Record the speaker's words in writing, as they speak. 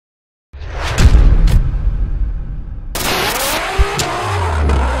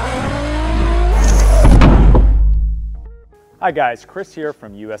Hi guys, Chris here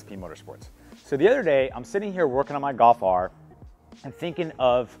from USP Motorsports. So the other day, I'm sitting here working on my Golf R and thinking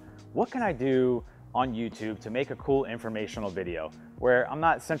of what can I do on YouTube to make a cool informational video where I'm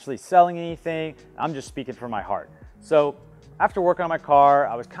not essentially selling anything, I'm just speaking from my heart. So after working on my car,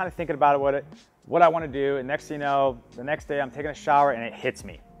 I was kind of thinking about what I want to do, and next thing you know, the next day I'm taking a shower and it hits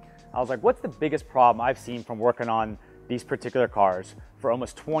me. I was like, what's the biggest problem I've seen from working on these particular cars for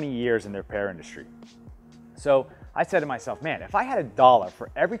almost 20 years in the repair industry? So I said to myself, man, if I had $1 for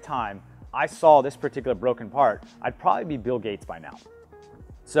every time I saw this particular broken part, I'd probably be Bill Gates by now.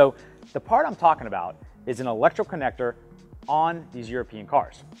 So the part I'm talking about is an electrical connector on these European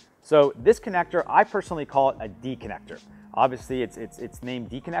cars. So this connector, I personally call it a D connector. Obviously it's named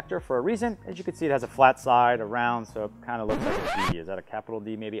D connector for a reason. As you can see, it has a flat side, a round, so it kind of looks like a D. Is that a capital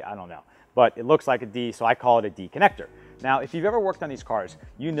D maybe? I don't know. But it looks like a D, so I call it a D connector. Now, if you've ever worked on these cars,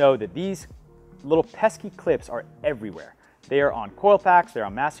 you know that these little pesky clips are everywhere. They are on coil packs, they're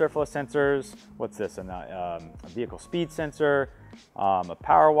on mass airflow sensors. What's this? A vehicle speed sensor, a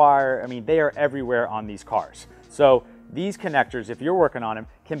power wire. I mean, they are everywhere on these cars. So these connectors, if you're working on them,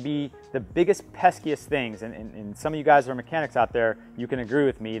 can be the biggest, peskiest things. And some of you guys that are mechanics out there, you can agree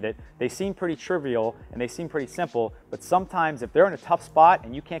with me that they seem pretty trivial and they seem pretty simple, but sometimes if they're in a tough spot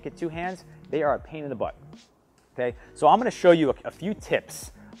and you can't get two hands, they are a pain in the butt. Okay, so I'm gonna show you a few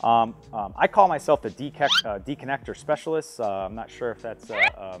tips. I call myself the D connector specialist. I'm not sure if that's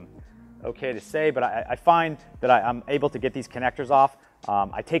okay to say, but I find that I'm able to get these connectors off.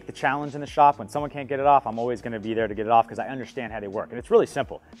 I take the challenge in the shop. When someone can't get it off, I'm always going to be there to get it off because I understand how they work. And it's really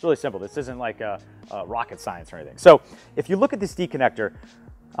simple. It's really simple. This isn't like rocket science or anything. So if you look at this D connector,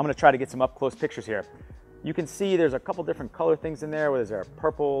 I'm going to try to get some up close pictures here. You can see there's a couple different color things in there. There's a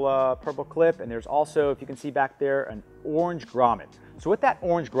purple clip, and there's also, if you can see back there, an orange grommet. So what that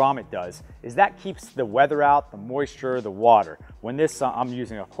orange grommet does is that keeps the weather out, the moisture, the water. When this, I'm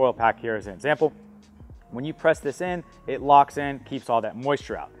using a coil pack here as an example. When you press this in, it locks in, keeps all that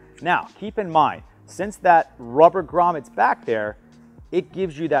moisture out. Now, keep in mind, since that rubber grommet's back there, it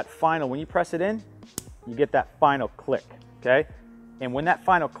gives you that final, when you press it in, you get that final click, okay? And when that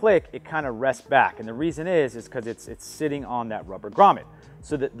final click, it kind of rests back. And the reason is because it's sitting on that rubber grommet.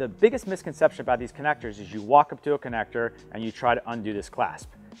 So the biggest misconception about these connectors is you walk up to a connector and you try to undo this clasp.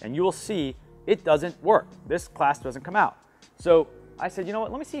 And you will see it doesn't work. This clasp doesn't come out. So I said, you know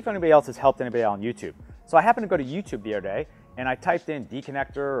what, let me see if anybody else has helped anybody out on YouTube. So I happened to go to YouTube the other day and I typed in D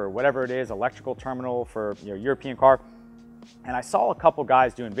connector or whatever it is, electrical terminal for your European car. And I saw a couple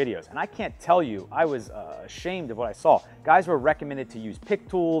guys doing videos, and I can't tell you, I was ashamed of what I saw. Guys were recommended to use pick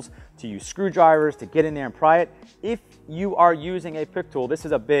tools, to use screwdrivers, to get in there and pry it. If you are using a pick tool, this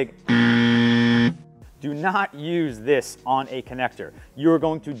is a big do not use this on a connector. You're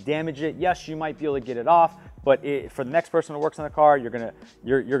going to damage it. Yes, you might be able to get it off, but for the next person who works on the car, you're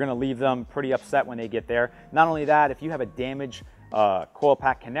gonna leave them pretty upset when they get there. Not only that, if you have a damaged coil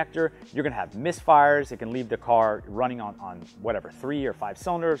pack connector, you're gonna have misfires. It can leave the car running on whatever, 3 or 5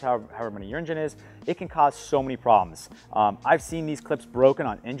 cylinders, however many your engine is. It can cause so many problems. I've seen these clips broken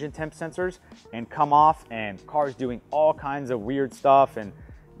on engine temp sensors and come off, and cars doing all kinds of weird stuff, and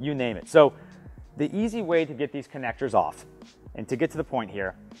you name it. So the easy way to get these connectors off, and to get to the point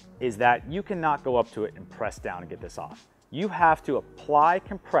here, is that you cannot go up to it and press down and get this off. You have to apply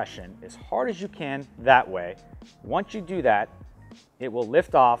compression as hard as you can that way. Once you do that, it will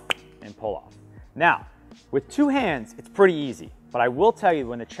lift off and pull off. Now, with 2 hands, it's pretty easy, but I will tell you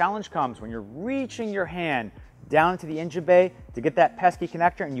when the challenge comes, when you're reaching your hand down into the engine bay to get that pesky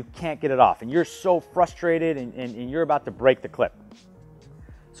connector and you can't get it off, and you're so frustrated and you're about to break the clip.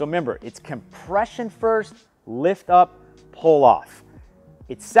 So remember, it's compression first, lift up, pull off.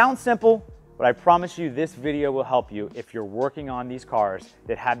 It sounds simple, but I promise you this video will help you if you're working on these cars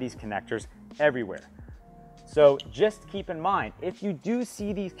that have these connectors everywhere. So just keep in mind, if you do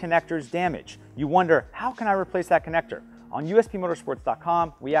see these connectors damaged, you wonder, how can I replace that connector? On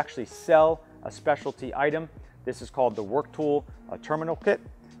USPmotorsports.com, we actually sell a specialty item. This is called the Würktol terminal kit.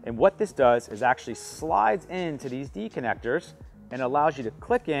 And what this does is actually slides into these D connectors and allows you to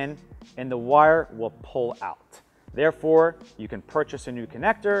click in and the wire will pull out. Therefore, you can purchase a new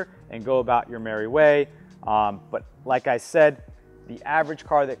connector and go about your merry way. But like I said, the average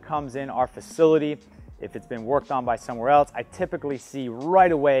car that comes in our facility, if it's been worked on by somewhere else, I typically see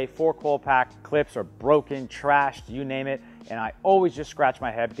right away 4 coil pack clips are broken, trashed, you name it. And I always just scratch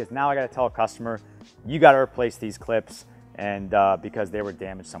my head because now I got to tell a customer, you got to replace these clips, and because they were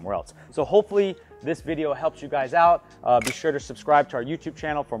damaged somewhere else. So hopefully this video helps you guys out. Be sure to subscribe to our YouTube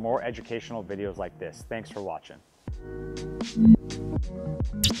channel for more educational videos like this. Thanks for watching.